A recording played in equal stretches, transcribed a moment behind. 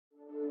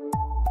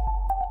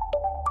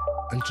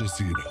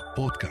الجزيرة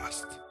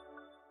بودكاست.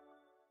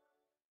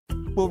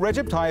 Will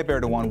Recep Tayyip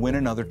Erdogan win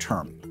another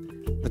term?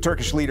 The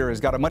Turkish leader has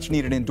got a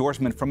much-needed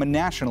endorsement from a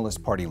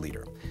nationalist party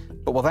leader.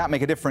 But will that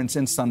make a difference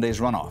in Sunday's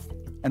runoff?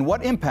 And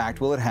what impact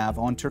will it have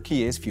on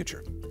Turkey's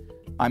future?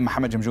 I'm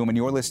Mohammed Jamjoom, and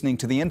you're listening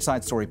to the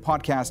Inside Story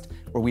podcast,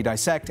 where we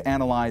dissect,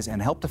 analyze, and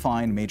help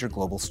define major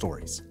global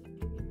stories.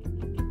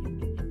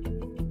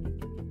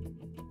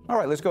 All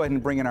right, let's go ahead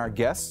and bring in our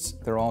guests.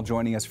 They're all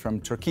joining us from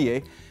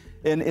Turkey.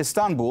 In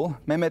Istanbul,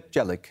 Mehmet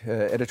Celik,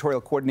 Editorial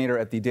Coordinator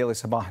at the Daily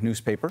Sabah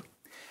Newspaper.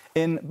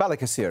 In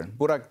Balıkesir,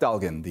 Burak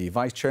Dalgin, the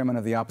Vice Chairman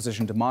of the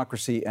Opposition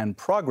Democracy and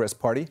Progress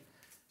Party.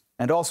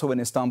 And also in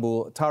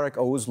Istanbul, Tarik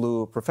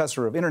Oguzlu,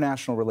 Professor of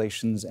International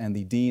Relations and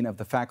the Dean of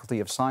the Faculty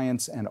of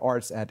Science and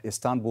Arts at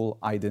Istanbul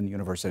Aydın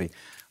University.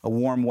 A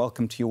warm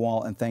welcome to you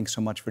all, and thanks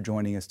so much for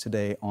joining us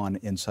today on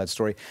Inside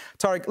Story.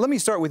 Tarik, let me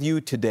start with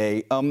you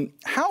today.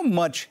 How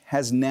much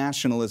has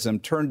nationalism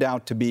turned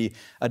out to be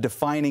a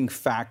defining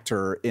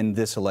factor in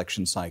this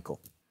election cycle?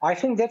 I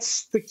think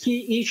that's the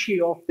key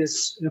issue of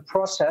this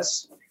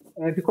process.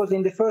 Because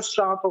in the first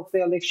round of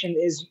the election,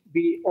 as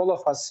all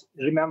of us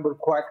remember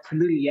quite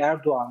clearly,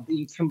 Erdogan,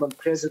 the incumbent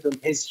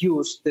president, has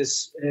used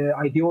this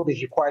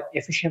ideology quite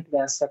efficiently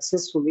and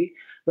successfully.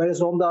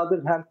 Whereas on the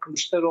other hand,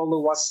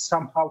 Kılıçdaroğlu was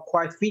somehow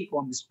quite weak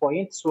on this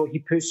point. So he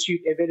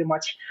pursued a very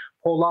much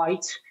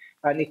polite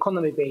and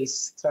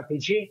economy-based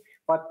strategy.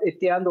 But at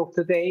the end of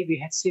the day, we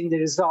had seen the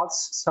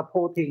results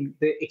supporting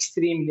the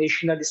extreme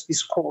nationalist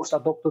discourse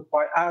adopted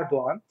by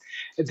Erdogan.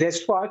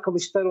 That's why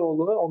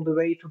Kılıçdaroğlu, on the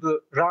way to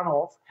the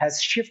runoff,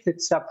 has shifted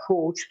its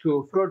approach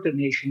to further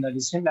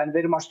nationalism and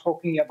very much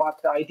talking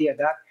about the idea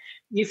that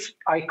if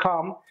I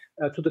come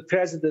to the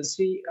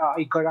presidency,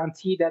 I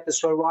guarantee that the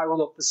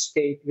survival of the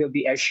state will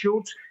be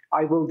assured.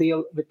 I will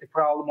deal with the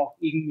problem of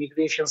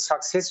immigration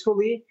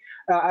successfully,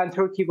 and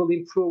Turkey will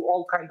improve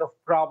all kinds of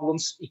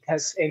problems it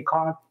has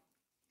encountered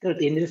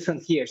in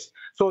recent years.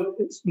 So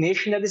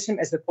nationalism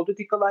as a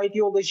political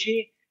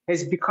ideology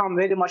has become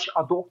very much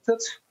adopted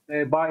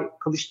by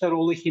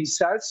Kılıçdaroğlu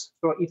himself.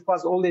 So it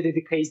was already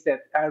the case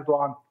that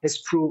Erdogan has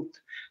proved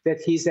that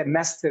he's a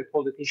master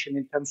politician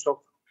in terms of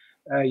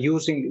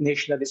using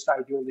nationalist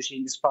ideology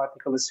in this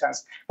particular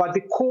sense. But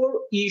the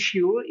core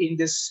issue in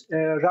this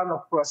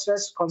runoff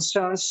process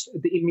concerns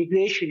the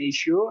immigration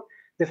issue.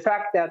 The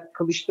fact that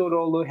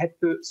Kılıçdaroğlu had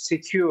to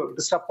secure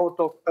the support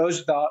of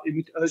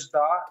Ümit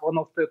Özdağ, one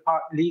of the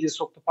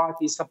leaders of the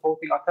party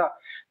supporting Ata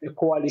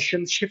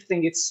coalition,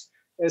 shifting its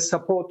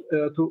support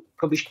to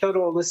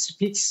Kılıçdaroğlu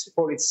speaks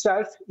for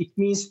itself. It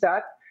means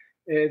that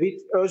with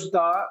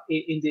Özdağ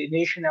in the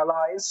Nation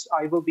Alliance,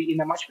 I will be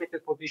in a much better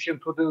position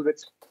to deal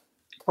with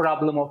the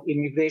problem of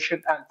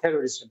immigration and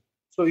terrorism.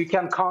 So you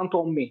can count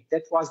on me.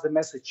 That was the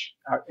message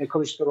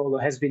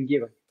Kılıçdaroğlu has been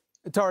given.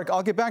 Tarik,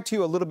 I'll get back to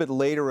you a little bit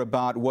later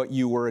about what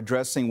you were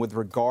addressing with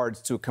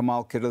regards to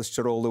Kemal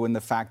Kılıçdaroğlu and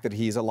the fact that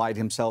he's allied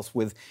himself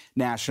with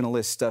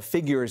nationalist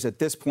figures at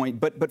this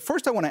point. But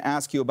first, I want to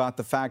ask you about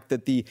the fact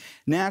that the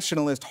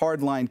nationalist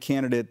hardline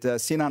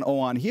candidate, Sinan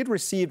Oğan, he had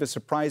received a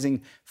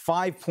surprising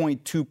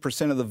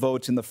 5.2% of the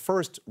votes in the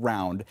first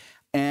round,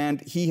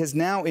 and he has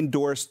now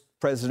endorsed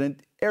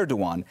President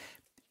Erdogan.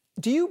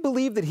 Do you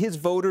believe that his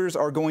voters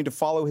are going to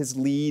follow his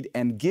lead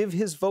and give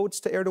his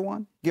votes to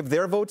Erdogan, give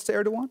their votes to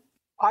Erdogan?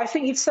 I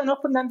think it's an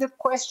open-ended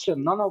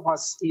question. None of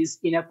us is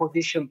in a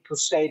position to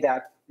say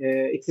that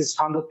it is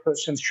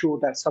 100% sure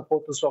that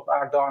supporters of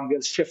Erdogan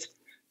will shift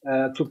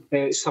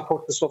to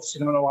supporters of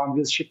Sinan Oğan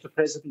will shift to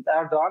President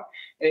Erdogan.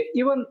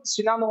 Even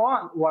Sinan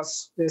Oğan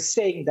was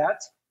saying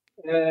that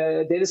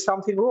there is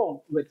something wrong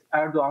with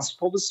Erdogan's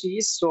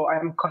policies. So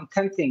I'm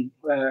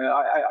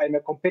I'm a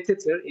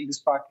competitor in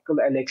this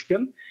particular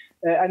election.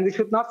 And we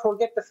should not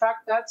forget the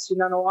fact that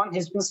Sinan Oğan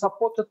has been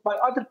supported by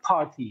other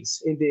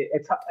parties in the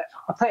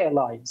Ata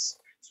alliance.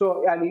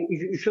 So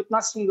you should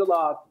not single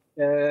out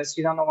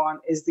Sinan Oğan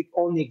as the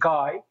only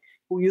guy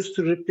who used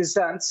to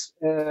represent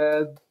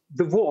the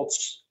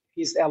votes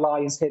his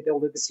alliance had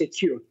already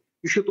secured.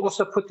 You should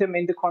also put him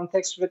in the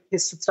context with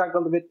his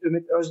struggle with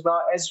Ümit Özdağ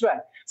as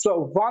well.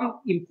 So one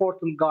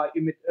important guy,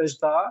 Ümit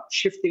Özdağ,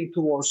 shifting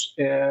towards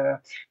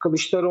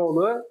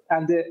Kılıçdaroğlu,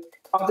 and the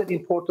other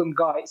important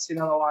guy,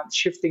 Sinan Oğan,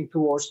 shifting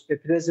towards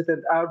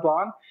President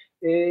Erdogan,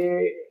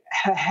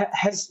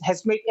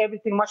 has made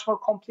everything much more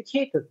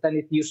complicated than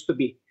it used to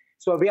be.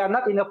 So we are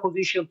not in a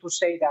position to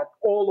say that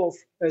all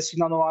of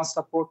Sinan Oğan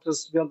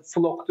supporters will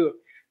flock to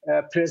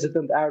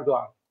President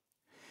Erdogan.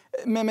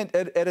 Mehmet,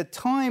 at a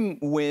time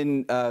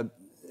when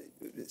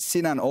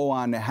Sinan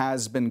Oğan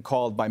has been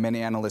called by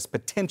many analysts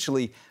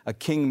potentially a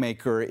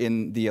kingmaker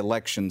in the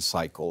election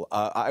cycle,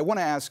 I want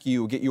to ask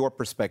you, get your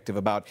perspective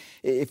about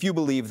if you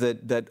believe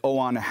that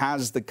Oğan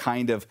has the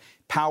kind of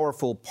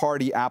powerful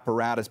party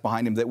apparatus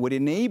behind him that would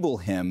enable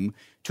him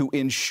to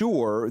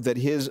ensure that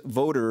his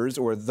voters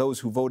or those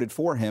who voted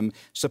for him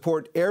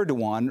support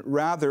Erdogan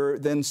rather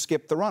than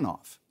skip the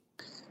runoff.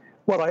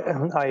 Well,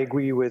 I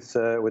agree with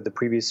the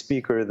previous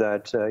speaker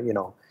that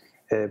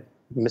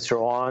Mr.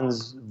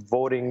 Oğan's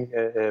voting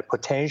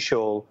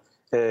potential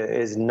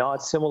is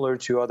not similar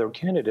to other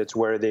candidates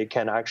where they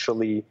can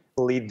actually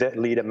lead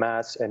a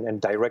mass and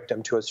direct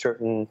them to a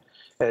certain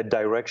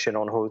direction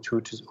on who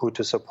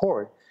to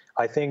support.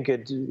 I think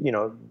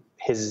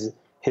his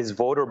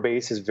voter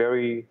base is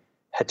very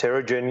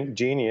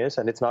heterogeneous,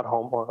 and it's not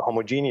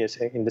homogeneous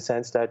in the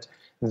sense that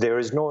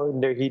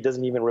he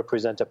doesn't even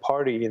represent a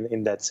party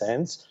in that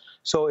sense.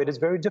 So it is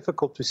very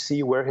difficult to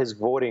see where his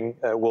voting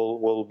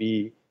will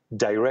be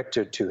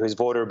directed to. His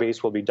voter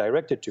base will be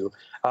directed to.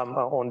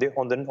 On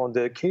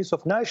the case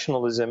of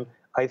nationalism,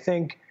 I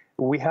think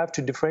we have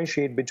to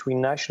differentiate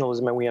between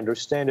nationalism, and we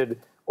understand it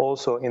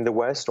also in the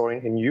West or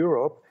in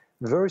Europe,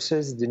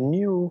 versus the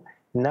new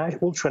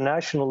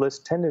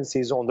ultra-nationalist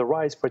tendencies on the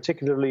rise,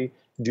 particularly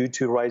due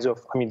to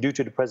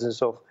the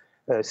presence of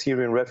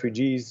Syrian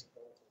refugees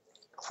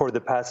for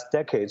the past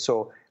decade.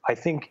 So I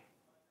think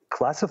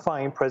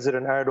classifying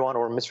President Erdogan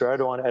or Mr.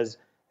 Erdogan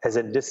as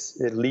a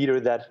leader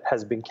that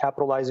has been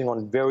capitalizing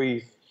on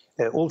very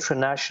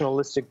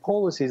ultra-nationalistic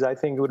policies, I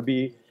think it would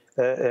be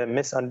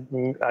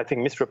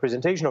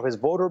misrepresentation of his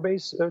voter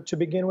base to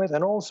begin with.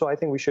 And also, I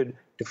think we should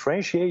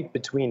differentiate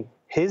between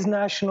his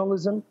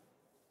nationalism,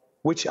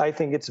 which I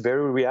think it's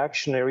very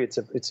reactionary.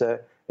 It's a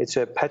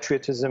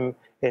patriotism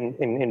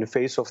in the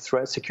face of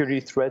security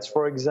threats,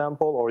 for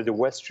example, or the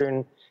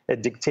Western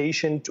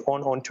dictation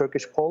on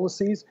Turkish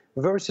policies,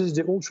 versus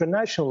the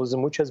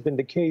ultra-nationalism, which has been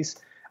the case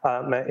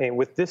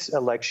with this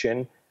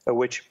election,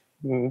 which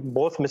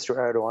both Mr.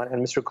 Erdogan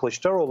and Mr.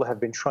 Kılıçdaroğlu have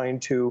been trying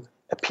to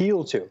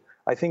appeal to.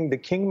 I think the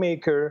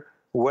kingmaker,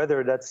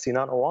 whether that's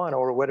Sinan Oğan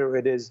or whether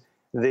it is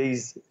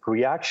these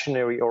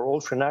reactionary or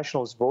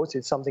ultra-nationalist votes,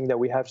 it's something that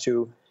we have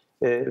to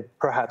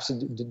perhaps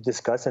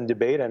discuss and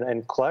debate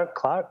and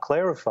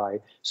clarify.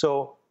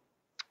 So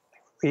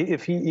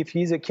if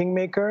he's a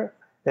kingmaker,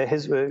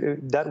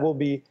 that will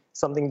be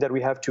something that we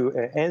have to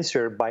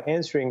answer by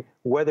answering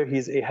whether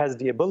he has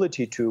the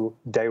ability to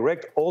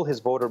direct all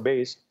his voter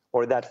base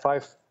or that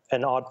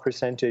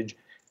 5%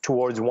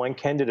 towards one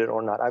candidate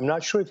or not. I'm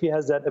not sure if he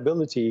has that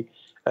ability,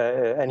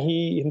 and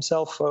he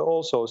himself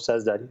also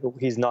says that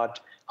he's not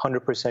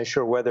 100%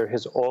 sure whether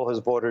all his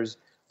voters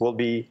will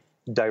be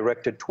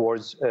directed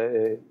towards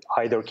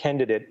either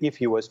candidate if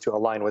he was to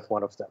align with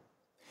one of them.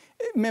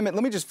 Mehmet,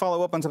 let me just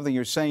follow up on something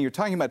you're saying. You're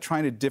talking about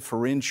trying to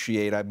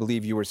differentiate, I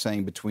believe you were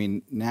saying,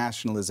 between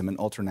nationalism and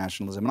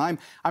ultranationalism. And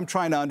I'm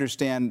trying to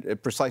understand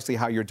precisely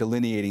how you're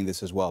delineating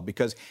this as well.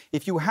 Because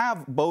if you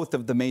have both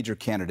of the major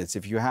candidates,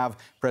 if you have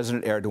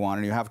President Erdogan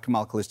and you have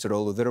Kemal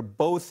Kılıçdaroğlu, that are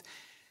both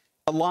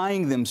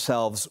aligning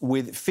themselves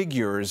with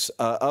figures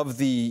of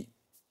the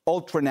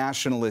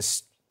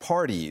ultranationalist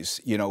parties,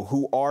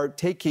 who are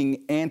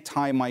taking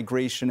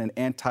anti-migration and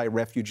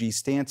anti-refugee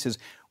stances,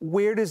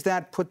 where does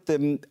that put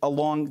them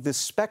along the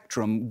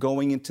spectrum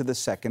going into the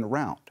second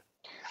round?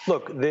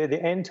 Look,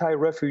 the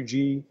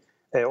anti-refugee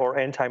or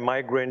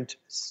anti-migrant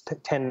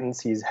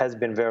tendencies has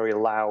been very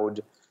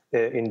loud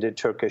in the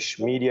Turkish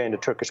media, in the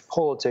Turkish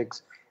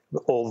politics,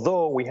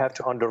 although we have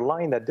to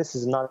underline that this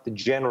is not the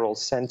general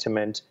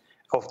sentiment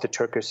of the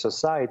Turkish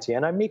society.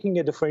 And I'm making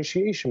a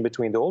differentiation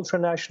between the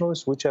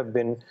ultranationalists, which have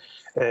been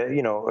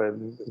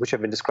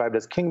described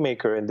as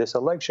kingmaker in this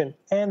election,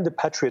 and the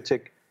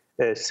patriotic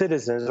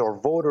citizens or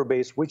voter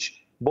base,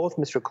 which both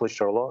Mr.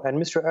 Kılıçdaroğlu and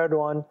Mr.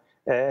 Erdogan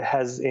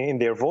has in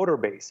their voter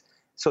base.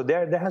 So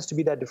there has to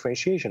be that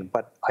differentiation.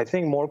 But I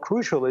think more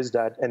crucial is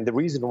that, and the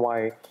reason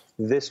why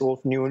this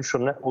new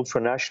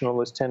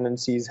ultranationalist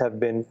tendencies have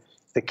been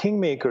the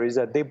kingmaker, is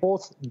that they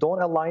both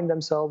don't align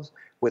themselves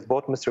with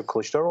both Mr.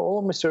 Kılıçdaroğlu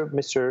or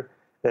Mr.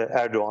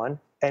 Erdogan.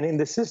 And in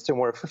the system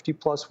where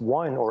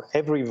 50+1 or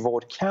every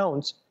vote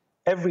counts,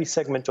 every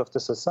segment of the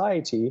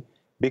society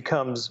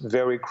becomes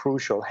very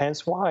crucial.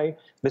 Hence why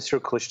Mr.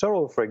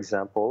 Kılıçdaroğlu, for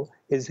example,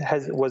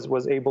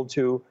 was able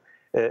to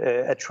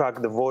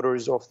attract the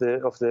voters of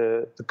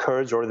the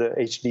Kurds or the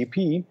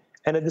HDP,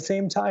 and at the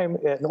same time,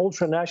 an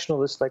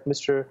ultra-nationalist like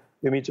Mr.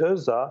 Ümit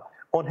Özdağ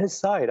on his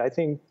side. I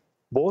think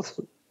both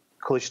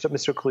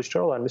Mr.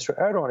 Kılıçdaroğlu and Mr.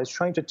 Erdogan is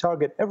trying to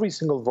target every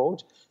single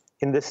vote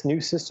in this new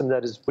system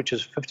which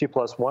is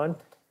 50+1,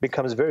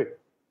 becomes very,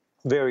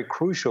 very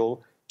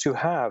crucial to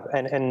have.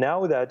 And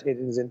now that it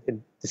is,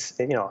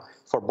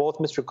 for both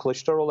Mr.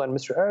 Kılıçdaroğlu and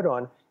Mr.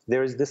 Erdogan,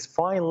 there is this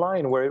fine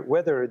line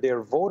whether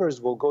their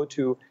voters will go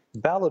to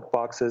ballot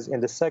boxes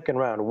in the second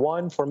round.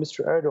 One, for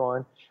Mr.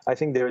 Erdogan, I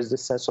think there is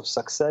this sense of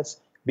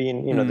success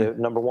being, the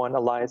number one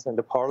alliance in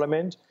the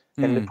parliament,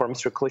 and for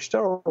Mr.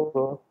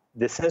 Kılıçdaroğlu,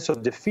 the sense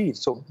of defeat.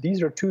 So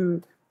these are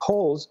two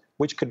polls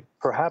which could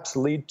perhaps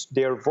lead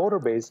their voter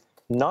base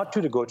not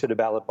to go to the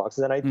ballot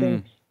boxes. And I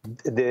think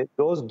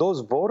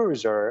those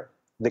voters are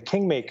the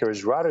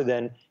kingmakers rather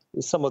than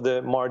some of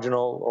the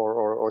marginal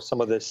or some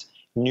of this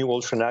new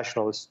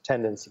ultranationalist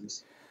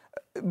tendencies.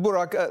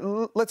 Burak,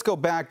 let's go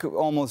back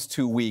almost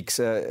 2 weeks.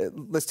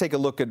 Let's take a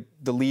look at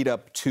the lead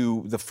up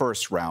to the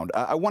first round.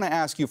 I want to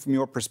ask you, from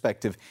your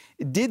perspective,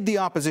 did the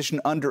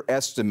opposition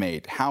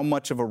underestimate how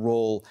much of a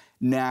role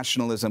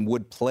nationalism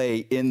would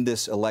play in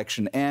this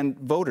election, and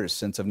voters'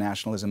 sense of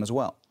nationalism as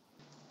well?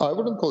 I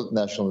wouldn't call it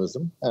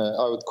nationalism.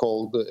 I would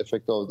call the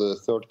effect of the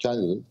third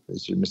candidate,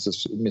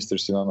 Mr.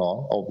 Sinan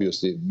Oğan,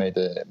 obviously made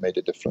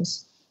a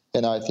difference.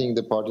 And I think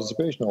the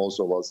participation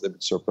also was a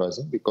bit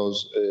surprising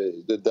because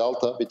the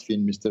delta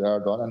between Mr.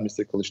 Erdogan and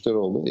Mr.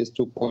 Kılıçdaroğlu is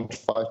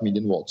 2.5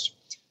 million votes,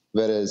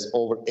 whereas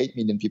over 8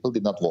 million people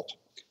did not vote.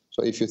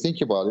 So if you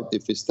think about it,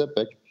 if we step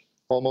back,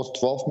 almost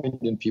 12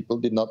 million people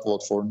did not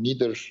vote for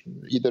either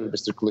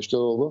Mr.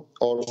 Kılıçdaroğlu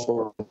or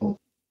for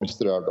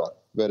Mr. Erdogan,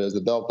 whereas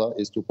the delta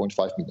is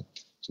 2.5 million.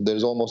 So there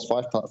is almost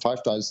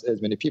five times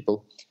as many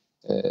people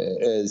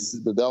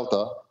as the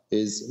delta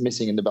is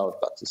missing in the ballot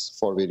boxes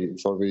for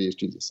various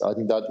reasons. I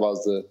think that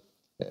was the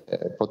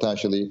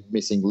potentially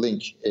missing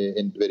link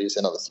in various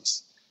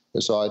analyses.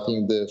 So I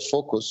think the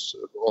focus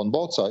on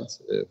both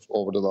sides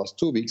over the last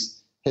 2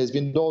 weeks has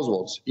been those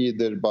votes,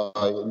 either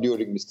by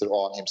luring Mr.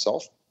 Oğan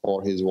himself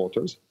or his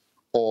voters,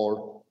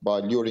 or by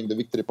luring the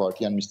Victory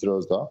Party and Mr.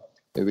 Özdağ,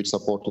 which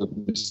supported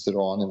Mr.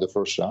 Oğan in the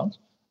first round,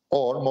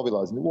 or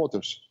mobilizing the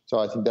voters. So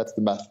I think that's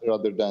the math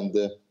rather than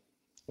the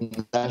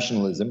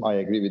nationalism. I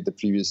agree with the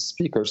previous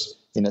speakers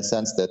in a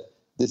sense that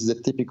this is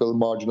a typical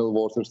marginal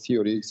voter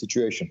theory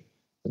situation.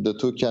 The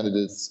two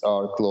candidates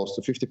are close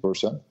to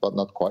 50%, but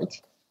not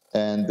quite.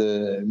 And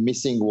the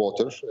missing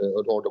voter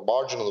or the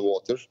marginal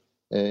voter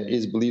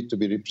is believed to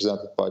be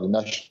represented by the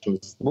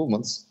nationalist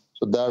movements.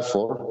 So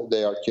therefore,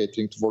 they are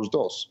catering towards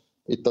those.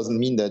 It doesn't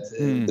mean that,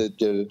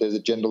 there's a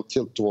general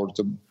tilt towards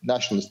the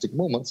nationalistic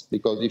movements,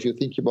 because if you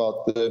think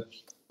about the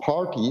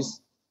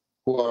parties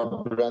who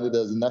are branded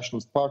as the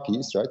nationalist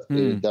parties, right?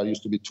 There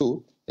used to be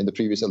two in the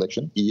previous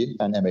election, E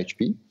and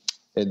MHP.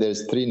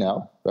 There's three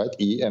now, right?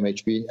 E,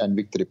 MHP, and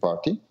Victory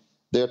Party.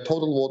 Their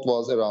total vote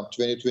was around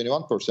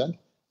 20-21%,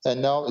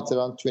 and now it's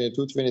around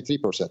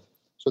 22-23%.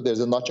 So there's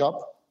a notch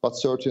up, but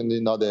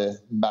certainly not a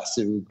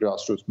massive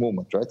grassroots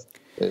movement, right?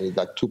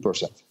 Like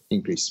 2%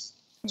 increase.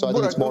 So I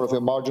think it's more of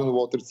a marginal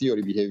voter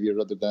theory behavior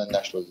rather than a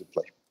nationalism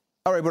play.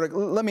 All right, Burak,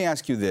 let me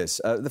ask you this.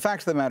 The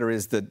fact of the matter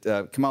is that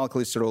Kemal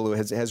Kılıçdaroğlu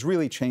has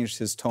really changed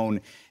his tone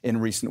in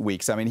recent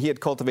weeks. I mean, he had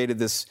cultivated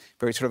this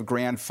very sort of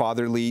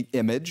grandfatherly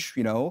image,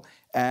 you know,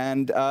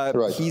 and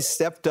he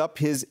stepped up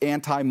his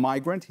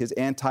anti-migrant, his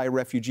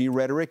anti-refugee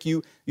rhetoric.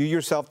 You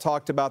yourself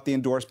talked about the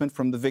endorsement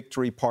from the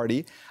Victory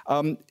Party.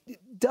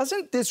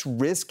 Doesn't this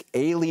risk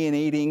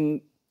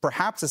alienating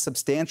perhaps a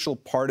substantial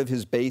part of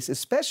his base,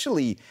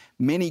 especially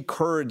many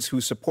Kurds who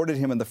supported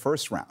him in the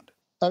first round?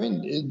 I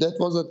mean,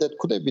 that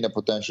could have been a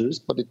potential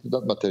risk, but it did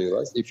not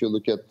materialize. If you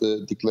look at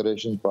the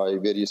declarations by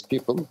various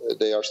people,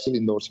 they are still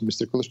endorsing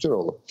Mr.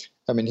 Kılıçdaroğlu.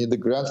 I mean, the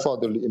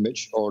grandfatherly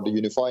image or the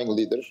unifying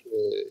leader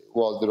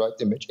was the right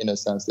image in a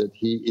sense that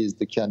he is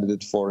the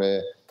candidate for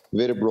a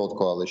very broad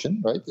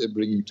coalition, right?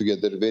 Bringing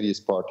together various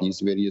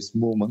parties, various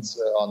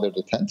movements under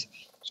the tent.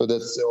 So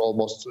that's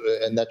almost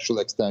a natural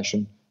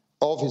extension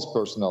of his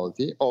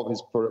personality, of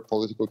his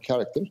political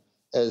character,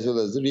 as well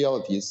as the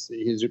realities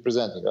he's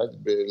representing, right?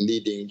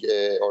 Leading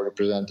or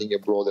representing a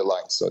broad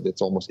alliance. So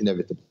that's almost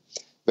inevitable.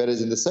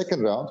 Whereas in the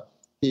second round,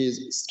 he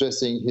is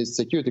stressing his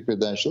security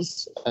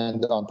credentials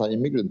and the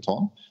anti-immigrant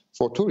tone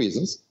for two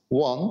reasons.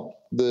 One,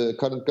 the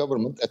current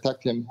government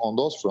attacked him on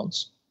those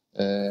fronts,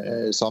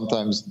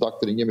 sometimes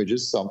doctoring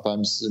images,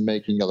 sometimes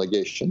making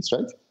allegations,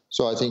 right?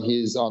 So I think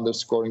he's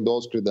underscoring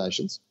those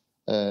credentials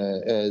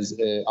as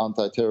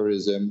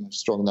anti-terrorism,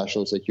 strong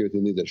national security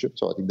leadership.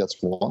 So I think that's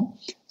one.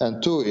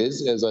 And two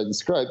is, as I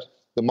described,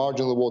 the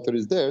marginal voter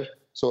is there.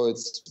 So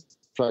it's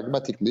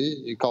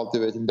pragmatically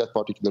cultivating that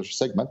particular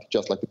segment,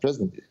 just like the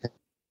president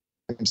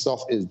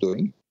himself is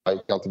doing by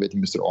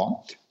cultivating Mr.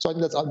 Oğan. So I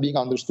think that's being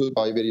understood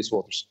by various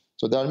voters.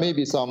 So there may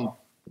be some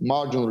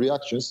marginal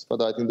reactions,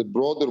 but I think the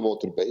broader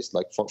voter base,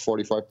 like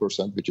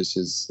 45%, which is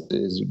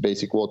his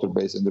basic voter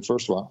base in the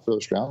first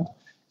round,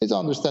 is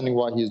understanding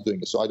why he is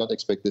doing it. So I don't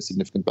expect a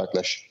significant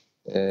backlash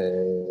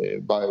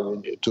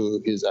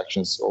to his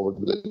actions over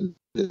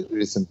the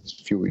recent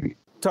few weeks.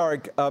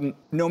 Tarik,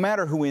 no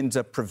matter who ends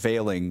up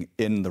prevailing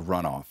in the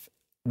runoff,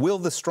 will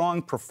the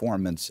strong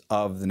performance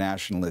of the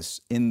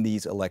nationalists in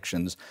these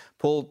elections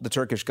pull the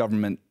Turkish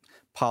government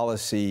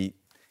policy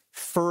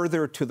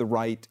further to the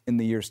right in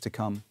the years to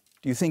come?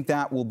 Do you think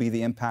that will be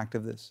the impact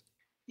of this?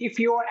 If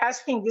you are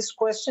asking this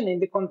question in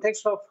the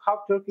context of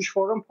how Turkish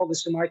foreign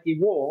policy might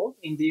evolve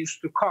in the years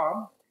to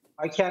come,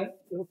 I can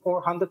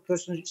for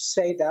 100%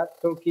 say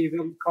that Turkey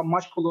will come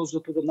much closer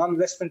to the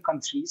non-Western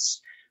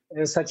countries,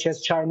 such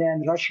as China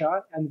and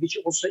Russia, and which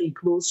also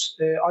includes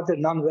other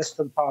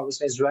non-Western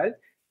powers as well.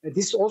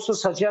 This also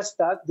suggests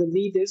that the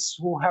leaders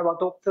who have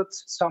adopted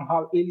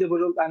somehow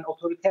illiberal and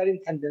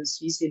authoritarian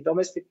tendencies in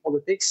domestic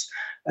politics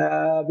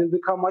will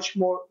become much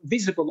more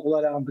visible all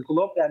around the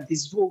globe, and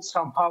this will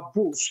somehow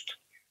boost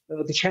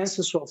the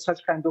chances of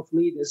such kind of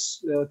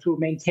leaders to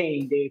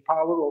maintain their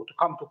power or to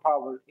come to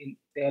power in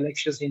the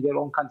elections in their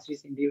own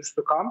countries in the years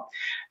to come.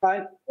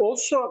 And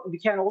also, we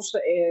can also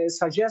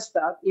suggest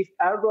that if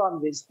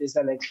Erdogan wins this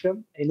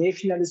election,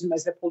 nationalism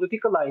as a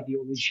political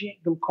ideology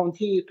will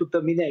continue to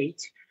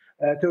dominate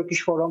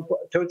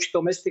Turkish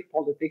domestic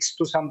politics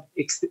to some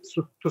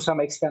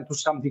extent, to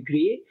some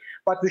degree.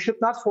 But we should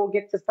not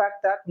forget the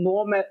fact that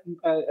no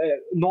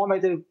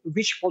matter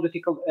which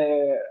political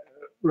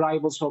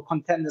rivals or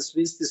contenders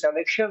wins this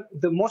election,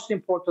 the most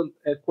important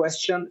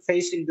question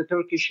facing the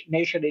Turkish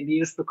nation in the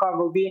years to come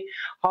will be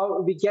how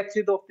we get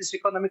rid of this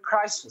economic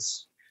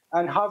crisis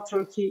and how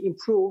Turkey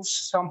improves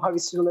somehow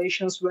its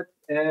relations with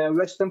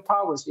Western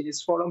powers in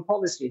its foreign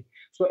policy.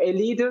 So a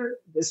leader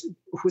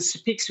who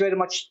speaks very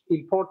much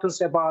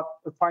importance about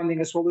finding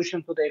a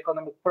solution to the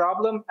economic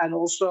problem and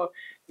also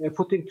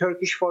putting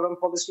Turkish foreign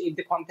policy in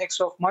the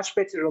context of much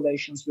better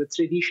relations with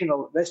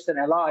traditional Western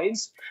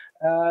allies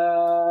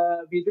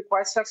will be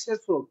quite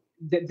successful.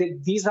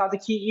 These are the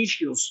key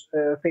issues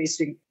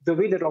facing the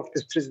winner of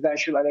this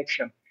presidential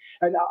election.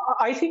 And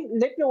I think,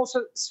 let me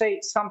also say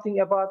something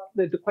about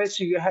the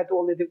question you had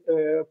already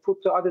put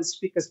to other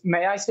speakers.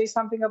 May I say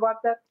something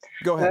about that?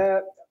 Go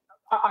ahead.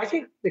 I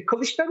think the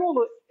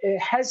Kılıçdaroğlu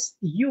has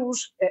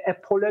used a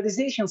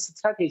polarization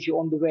strategy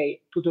on the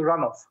way to the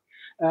runoff.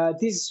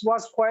 This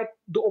was quite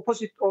the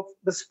opposite of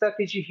the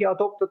strategy he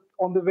adopted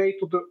on the way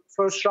to the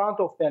first round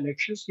of the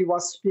elections. He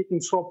was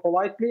speaking so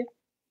politely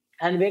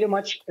and very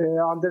much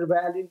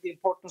undervaluing the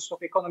importance of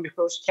economy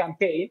first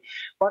campaign.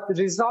 But the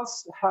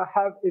results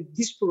have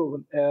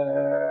disproven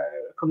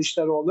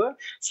Kılıçdaroğlu.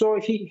 So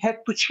he had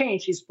to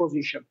change his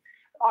position.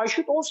 I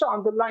should also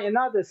underline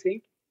another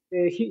thing.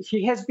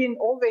 He has been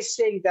always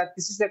saying that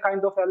this is a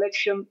kind of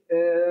election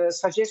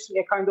suggesting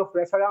a kind of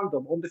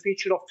referendum on the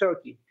future of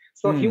Turkey.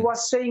 So he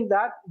was saying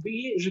that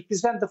we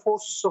represent the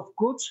forces of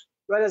good,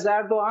 whereas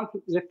Erdogan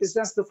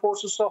represents the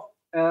forces of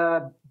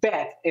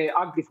bad,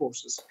 ugly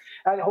forces.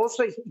 And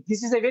also,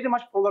 this is a very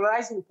much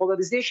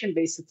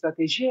polarization-based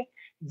strategy.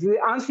 The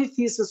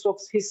antithesis of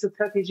his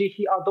strategy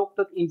he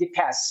adopted in the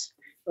past.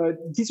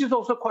 This is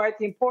also quite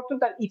important,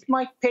 that it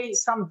might pay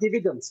some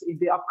dividends in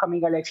the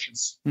upcoming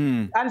elections.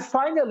 And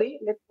finally,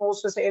 let me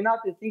also say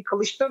another thing.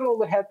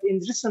 Kılıçdaroğlu had in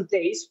recent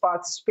days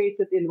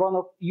participated in one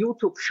of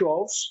YouTube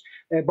shows,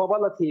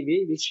 Babala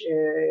TV, which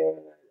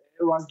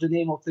was the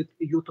name of the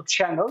YouTube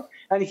channel.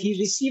 And he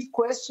received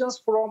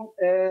questions from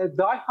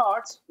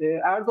diehard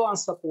Erdogan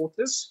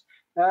supporters.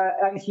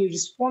 And he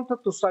responded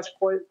to such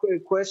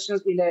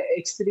questions in an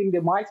extremely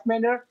mild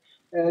manner,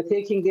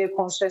 taking their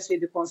concerns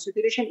into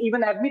consideration,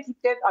 even admitting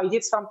that I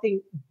did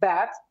something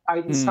bad, I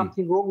did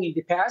something wrong in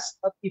the past,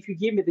 but if you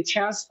give me the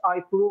chance,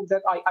 I prove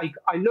that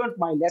I learned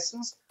my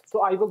lessons,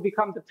 so I will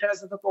become the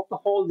president of the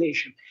whole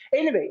nation.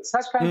 Anyway,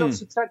 such kind of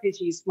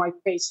strategies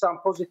might pay some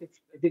positive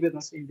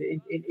dividends in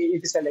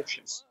these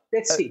elections.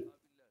 Let's see.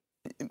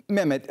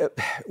 Mehmet,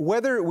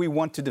 whether we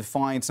want to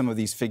define some of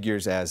these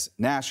figures as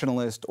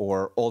nationalist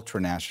or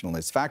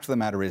ultra-nationalist, fact of the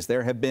matter is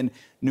there have been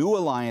new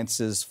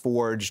alliances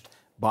forged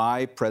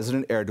by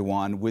President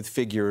Erdogan with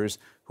figures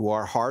who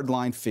are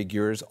hardline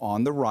figures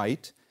on the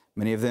right,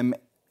 many of them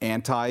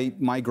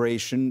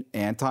anti-migration,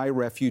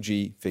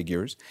 anti-refugee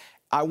figures.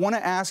 I want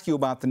to ask you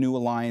about the new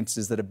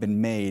alliances that have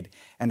been made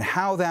and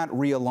how that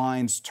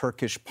realigns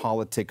Turkish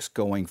politics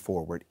going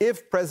forward.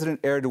 If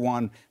President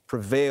Erdogan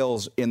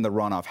prevails in the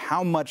runoff,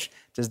 how much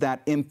does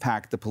that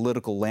impact the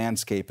political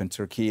landscape in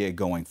Turkey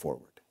going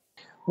forward?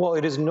 Well,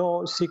 it is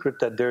no secret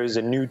that there is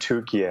a new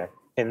Turkey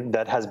and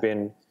that has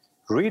been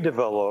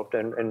redeveloped,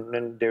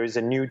 and there is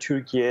a new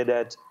Turkey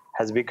that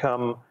has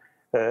become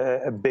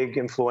a big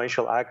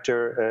influential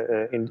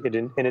actor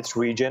in its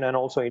region and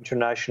also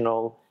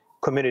international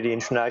community,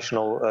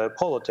 international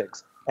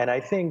politics. And I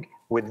think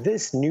with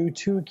this new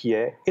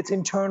Turkey, its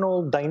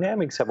internal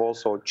dynamics have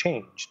also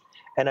changed.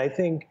 And I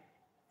think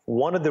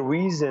one of the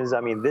reasons,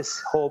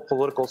 this whole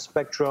political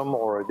spectrum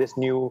or this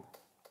new,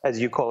 as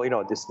you call,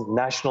 this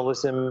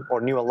nationalism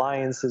or new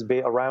alliances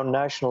around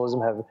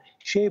nationalism have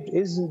shaped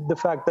is the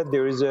fact that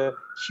there is a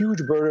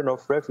huge burden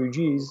of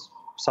refugees,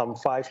 some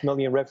 5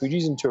 million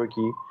refugees in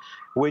Turkey,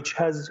 which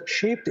has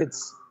shaped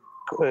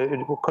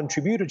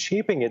contributed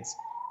shaping its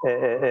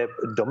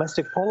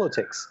domestic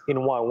politics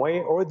in one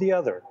way or the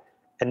other.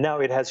 And now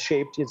it has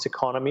shaped its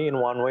economy in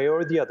one way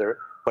or the other.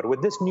 But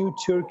with this new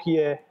Turkey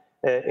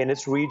in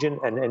its region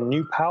and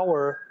new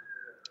power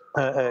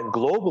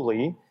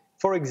globally,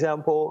 for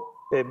example,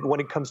 when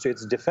it comes to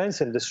its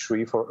defense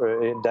industry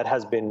that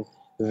has been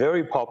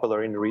very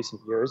popular in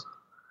recent years,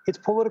 its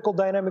political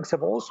dynamics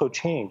have also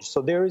changed.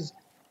 So there is,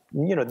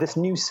 this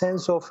new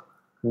sense of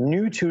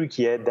new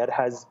Turkey that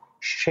has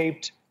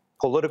shaped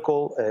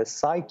political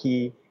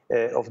psyche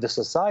of the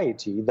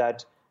society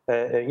that,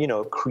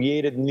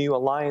 created new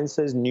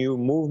alliances, new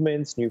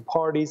movements, new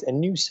parties, and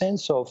new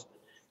sense of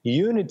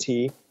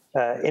unity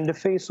in the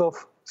face of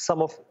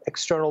some of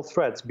external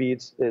threats, be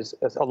it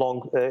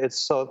along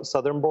its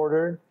southern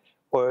border,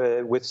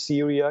 or with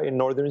Syria, in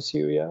northern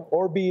Syria,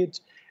 or be it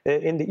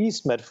in the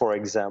East Med, for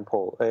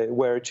example,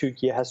 where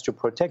Turkey has to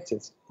protect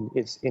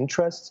its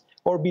interests,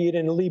 or be it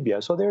in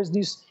Libya. So there's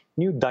these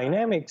new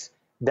dynamics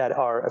that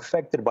are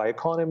affected by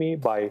economy,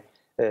 by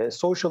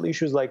social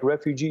issues like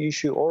refugee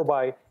issue, or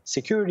by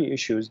security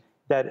issues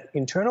that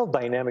internal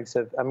dynamics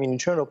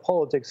internal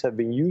politics have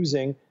been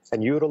using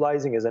and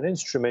utilizing as an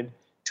instrument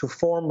to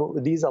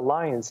form these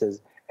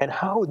alliances, and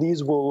how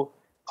these will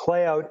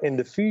play out in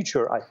the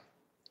future,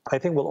 I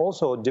think will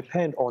also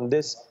depend on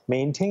this,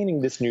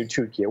 maintaining this new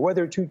Turkey,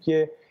 whether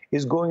Turkey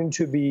is going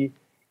to be,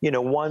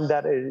 one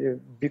that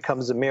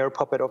becomes a mere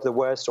puppet of the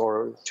West,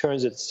 or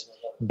turns its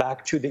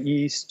back to the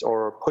East,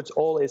 or puts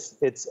all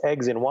its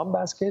eggs in one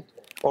basket,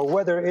 or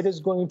whether it is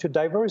going to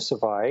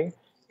diversify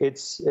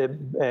its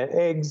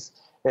eggs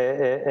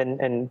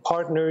and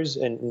partners,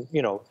 and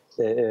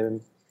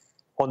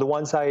on the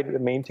one side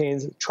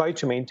try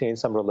to maintain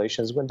some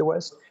relations with the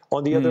West.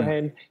 On the other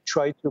hand,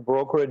 try to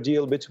broker a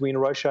deal between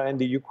Russia and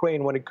the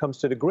Ukraine when it comes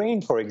to the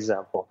grain, for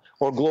example,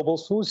 or global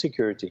food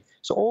security.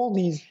 So all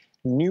these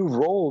new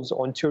roles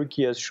on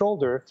Turkey's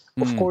shoulder,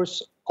 of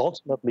course,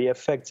 ultimately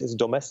affects its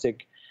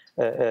domestic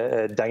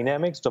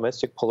dynamics,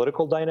 domestic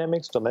political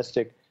dynamics,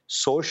 domestic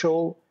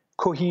social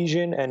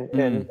cohesion,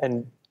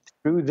 and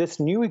through this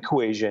new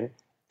equation,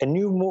 a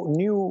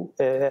new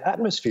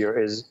atmosphere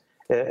is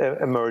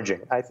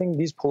emerging. I think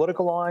these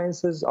political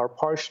alliances are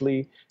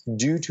partially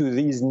due to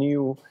these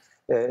new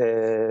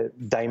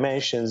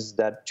dimensions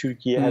that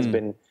Turkey has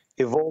been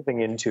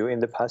evolving into in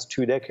the past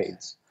 2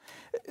 decades.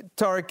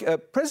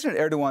 Tarik, President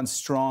Erdogan's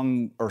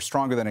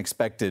stronger than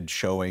expected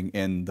showing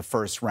in the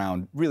first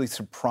round really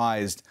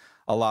surprised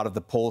a lot of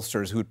the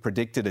pollsters who'd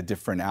predicted a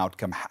different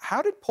outcome.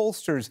 How did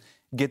pollsters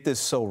get this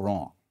so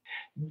wrong?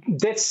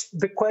 That's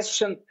the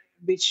question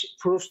which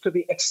proves to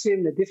be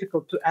extremely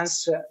difficult to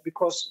answer,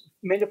 because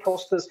many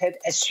pollsters had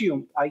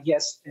assumed, I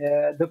guess,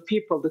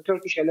 the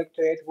Turkish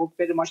electorate would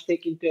very much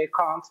take into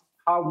account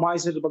how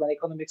miserable an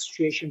economic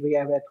situation we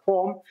have at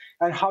home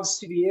and how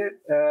severe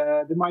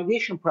the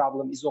migration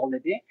problem is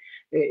already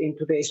in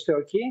today's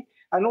Turkey.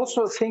 And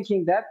also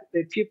thinking that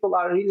people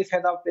are really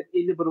fed up with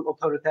illiberal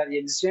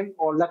authoritarianism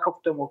or lack of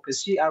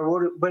democracy,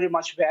 and very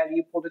much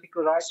value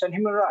political rights and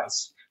human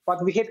rights.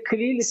 But we had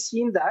clearly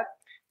seen that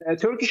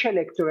Turkish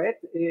electorate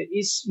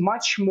is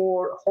much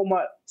more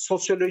homo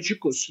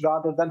sociologicus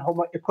rather than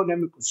homo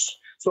economicus.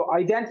 So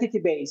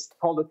identity-based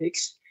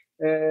politics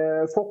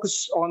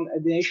focus on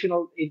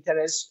national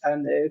interests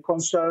and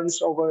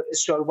concerns over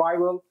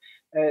survival,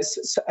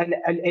 and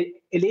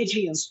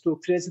allegiance to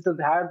President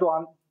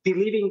Erdogan,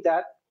 believing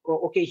that,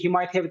 okay, he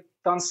might have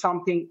done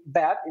something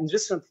bad in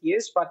recent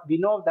years, but we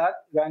know that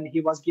when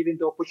he was given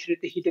the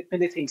opportunity, he did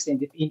many things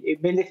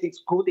many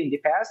things good in the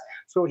past.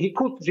 So he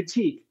could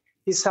repeat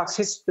his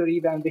success story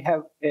when we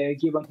have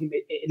given him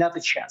another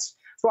chance.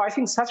 So I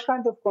think such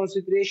kind of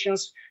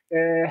considerations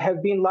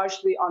have been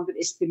largely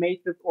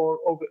underestimated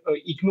or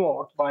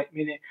ignored by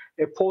many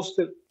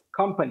pollster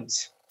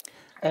companies.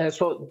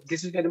 So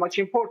this is very much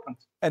important.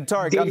 And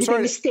Tarik, I'm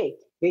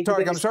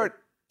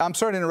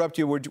sorry to interrupt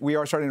you. We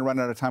are starting to run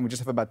out of time. We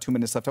just have about 2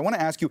 minutes left. I want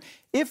to ask you,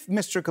 if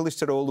Mr.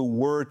 Kılıçdaroğlu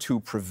were to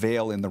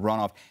prevail in the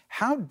runoff,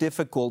 how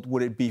difficult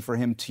would it be for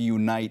him to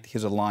unite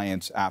his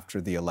alliance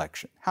after the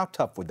election? How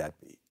tough would that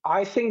be?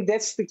 I think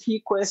that's the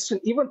key question.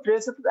 Even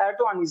President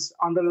Erdogan is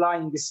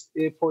underlying this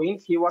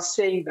point. He was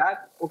saying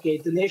that, okay,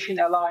 the Nation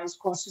Alliance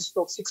consists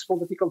of 6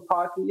 political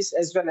parties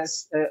as well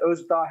as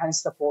Özdağı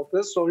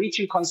supporters. So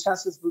reaching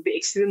consensus will be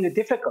extremely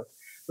difficult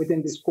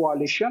within this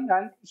coalition.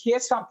 And he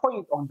has some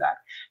point on that.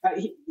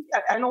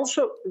 And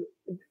also,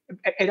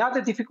 another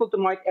difficulty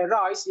might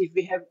arise if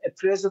we have a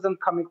president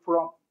coming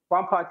from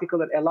one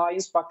particular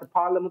alliance, but the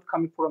parliament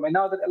coming from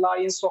another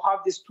alliance. So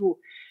how these two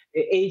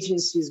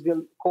agencies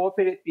will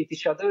cooperate with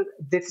each other,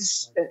 that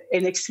is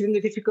an extremely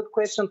difficult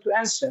question to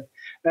answer.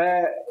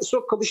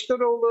 So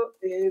Kılıçdaroğlu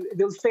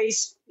will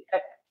face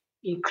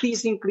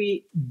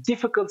increasingly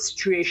difficult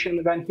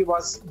situation when he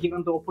was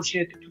given the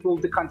opportunity to rule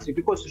the country,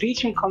 because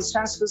reaching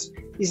consensus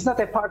is not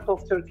a part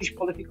of Turkish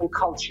political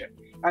culture.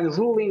 And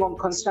ruling on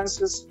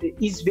consensus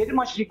is very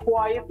much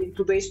required in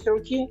today's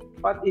Turkey,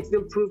 but it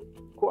will prove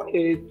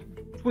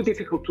too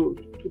difficult to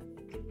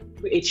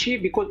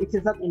achieve, because it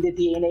is not in the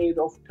DNA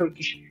of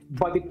Turkish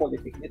body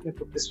politic. Let me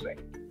put it this way.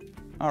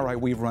 All right,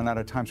 we've run out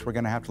of time, so we're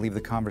going to have to leave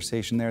the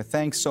conversation there.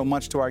 Thanks so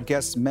much to our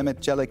guests,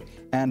 Mehmet Celik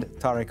and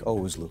Tarik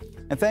Oguzlu.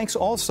 And thanks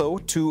also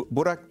to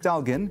Burak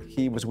Dalgin.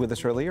 He was with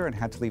us earlier and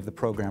had to leave the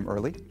program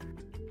early.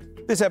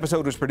 This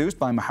episode was produced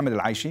by Mohammed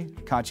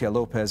Al-Aishi, Katia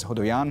Lopez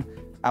Hodoyan,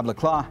 Abla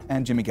Klah,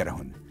 and Jimmy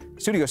Gerahun.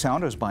 Studio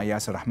sound was by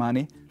Yasser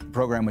Rahmani. The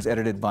program was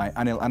edited by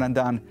Anil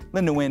Anandan,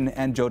 Linda Nguyen,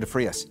 and Joe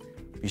DeFrias.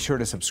 Be sure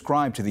to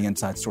subscribe to the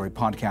Inside Story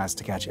podcast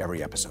to catch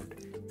every episode.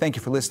 Thank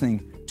you for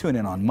listening. Tune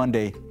in on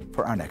Monday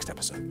for our next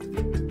episode.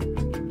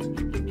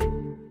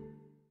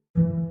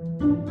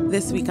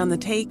 This week on The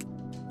Take,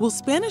 will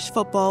Spanish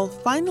football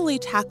finally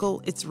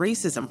tackle its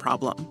racism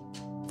problem?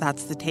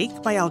 That's The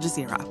Take by Al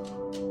Jazeera.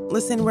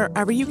 Listen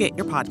wherever you get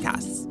your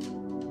podcasts.